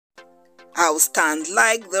I'll stand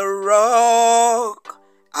like the rock.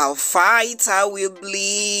 I'll fight, I will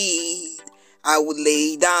bleed. I will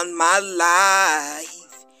lay down my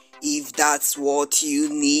life if that's what you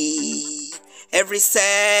need. Every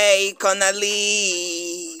second I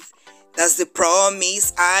live, that's the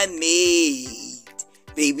promise I made.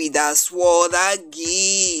 Baby, that's what I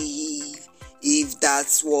give. If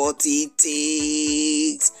that's what it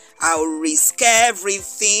takes, I'll risk everything.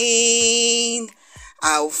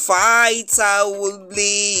 I'll fight, I will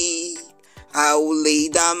bleed. I will lay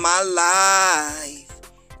down my life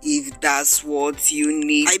if that's what you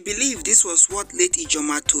need. I believe this was what late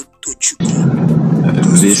Ijeoma told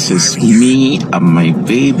Tochukwu. This is me and my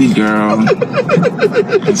baby girl.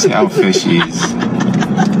 See how fair she is.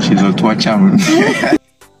 She's a Otuocha.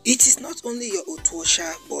 It is not only your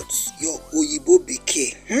Otuocha, but your Oyibo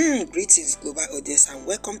Beke. Greetings, global audience, and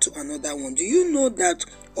welcome to another one. Do you know that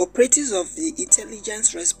operatives of the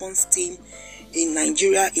intelligence response team in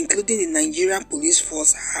Nigeria, including the Nigerian police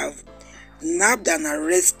force, have nabbed and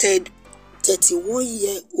arrested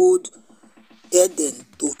 31-year-old Eden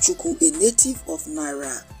Tochukwu, a native of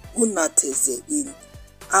Naira Unateze in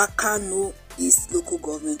Akano East local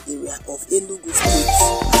government area of Enugu State,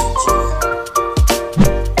 Nigeria.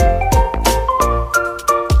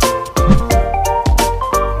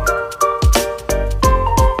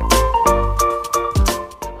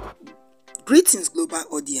 Greetings, global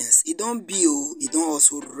audience. It don't be, it don't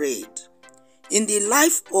also read. In the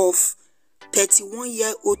life of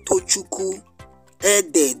 31-year-old Tochukwu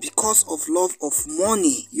dead because of love of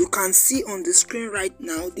money. You can see on the screen right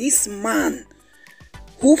now this man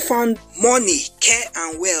who found money, care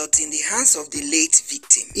and wealth in the hands of the late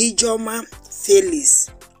victim, Ijeoma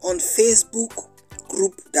Phyliss, on Facebook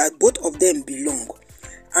group that both of them belong,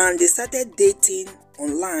 and they started dating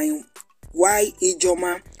online while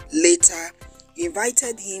Ijeoma later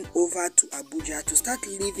invited him over to Abuja to start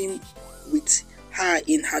living with her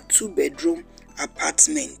in her 2-bedroom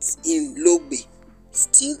apartment in Logbe,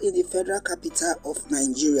 still in the federal capital of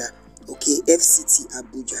Nigeria, FCT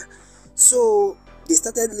Abuja. So they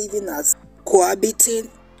started living as cohabiting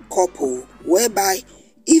couple, whereby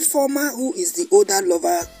Ijeoma, who is the older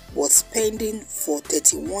lover, was spending for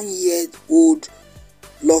 31-year-old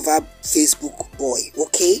lover Facebook boy,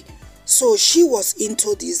 So she was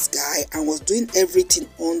into this guy and was doing everything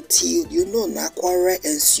until, na quarrel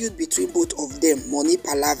ensued between both of them, money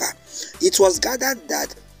palaver. It was gathered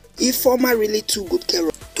that Ijeoma really took good care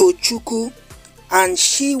of Tochukwu, and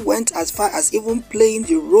she went as far as even playing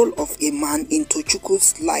the role of a man in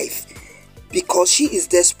Tochukwu's life because she is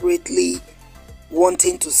desperately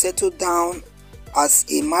wanting to settle down as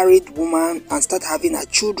a married woman and start having her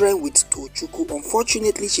children with Tochukwu.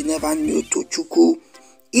 Unfortunately, she never knew Tochukwu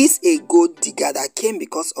is a gold digger that came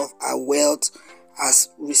because of her wealth as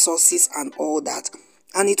resources and all that.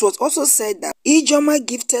 And it was also said that Ijeoma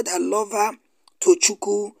gifted her lover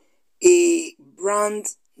Tochukwu a brand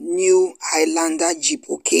new Highlander Jeep,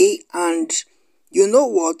 and you know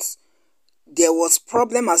what? There was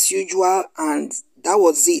problem as usual, and that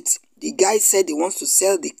was it. The guy said he wants to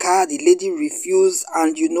sell the car, the lady refused,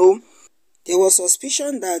 and there was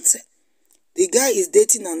suspicion that the guy is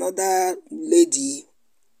dating another lady,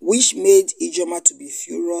 which made Ijeoma to be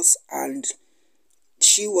furious, and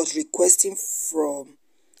she was requesting from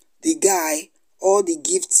the guy all the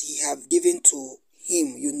gifts he have given to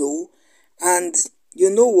him, and you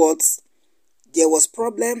know what? There was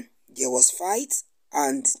problem, there was fight,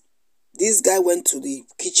 and this guy went to the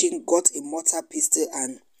kitchen, got a mortar pistol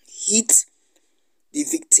and hit the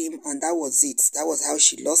victim, and that was it. That was how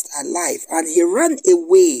she lost her life, and he ran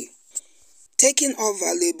away, taking all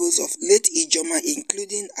valuables of late Ijeoma,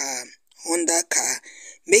 including a Honda car,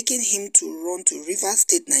 making him to run to Rivers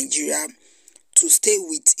State, Nigeria, to stay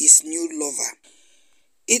with his new lover.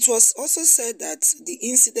 It was also said that the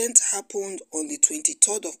incident happened on the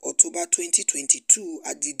 23rd of October 2022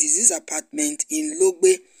 at the deceased apartment in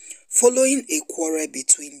Logbe, following a quarrel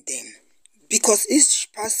between them. Because each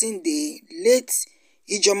passing day, late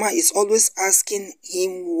Ijeoma is always asking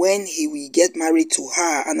him when he will get married to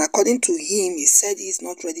her, and according to him, he said he's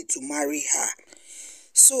not ready to marry her.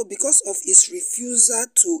 So because of his refusal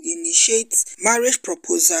to initiate marriage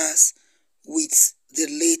proposals with the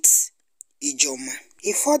late Ijeoma,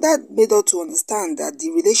 he further made us to understand that the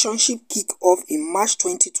relationship kicked off in March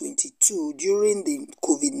 2022 during the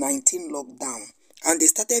COVID-19 lockdown, and they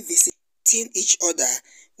started visiting each other,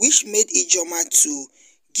 which made Ijeoma to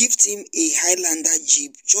gift him a Highlander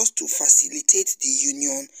Jeep just to facilitate the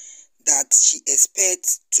union that she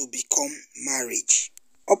expects to become marriage.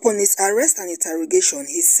 Upon his arrest and interrogation,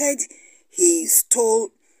 he said he stole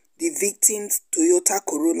the victim's Toyota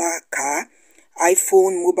Corolla car,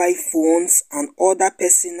 iPhone, mobile phones, and other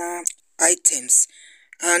personal items,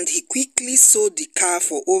 and he quickly sold the car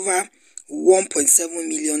for over 1.7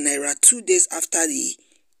 million naira 2 days after the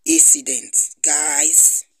incident,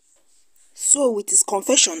 guys. So with his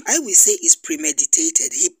confession, I will say it's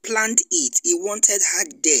premeditated. He planned it. He wanted her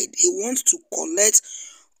dead. He wants to collect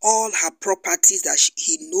all her properties that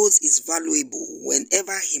he knows is valuable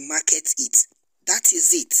whenever he markets it. That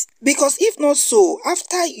is it. Because if not so,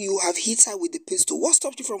 after you have hit her with the pistol, what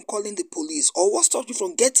stopped you from calling the police? Or what stopped you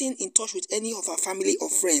from getting in touch with any of her family or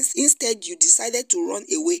friends? Instead, you decided to run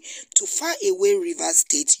away to far away Rivers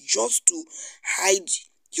State just to hide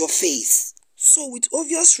your face. So with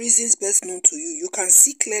obvious reasons best known to you, you can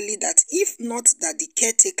see clearly that if not that the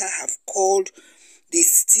caretaker have called the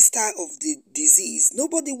sister of the disease,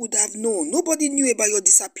 nobody would have known. Nobody knew about your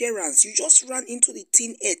disappearance. You just ran into the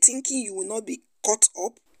thin air thinking you will not be caught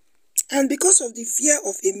up. And because of the fear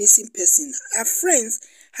of a missing person, her friends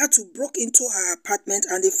had to break into her apartment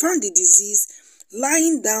and they found the disease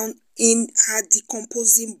lying down in her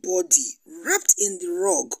decomposing body, wrapped in the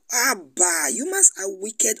rug. Humans are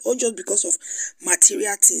wicked, all just because of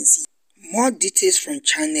material things. More details from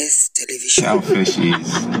China's television. Selfish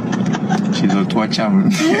is. She's a torture.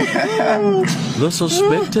 The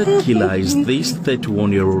suspected killer is this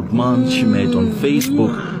 31-year-old man she met on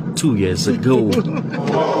Facebook 2 years ago.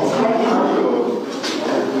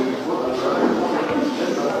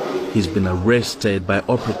 He's been arrested by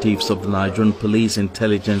operatives of the Nigerian Police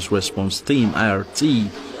Intelligence Response Team, IRT,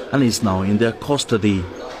 and is now in their custody.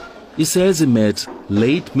 He says he met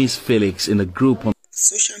late Miss Phyliss in a group on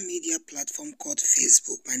social media platform called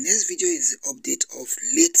Facebook. My next video is the update of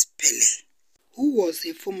late Pele, who was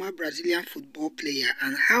a former Brazilian football player,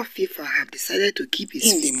 and how FIFA have decided to keep it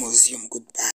in the museum. Goodbye.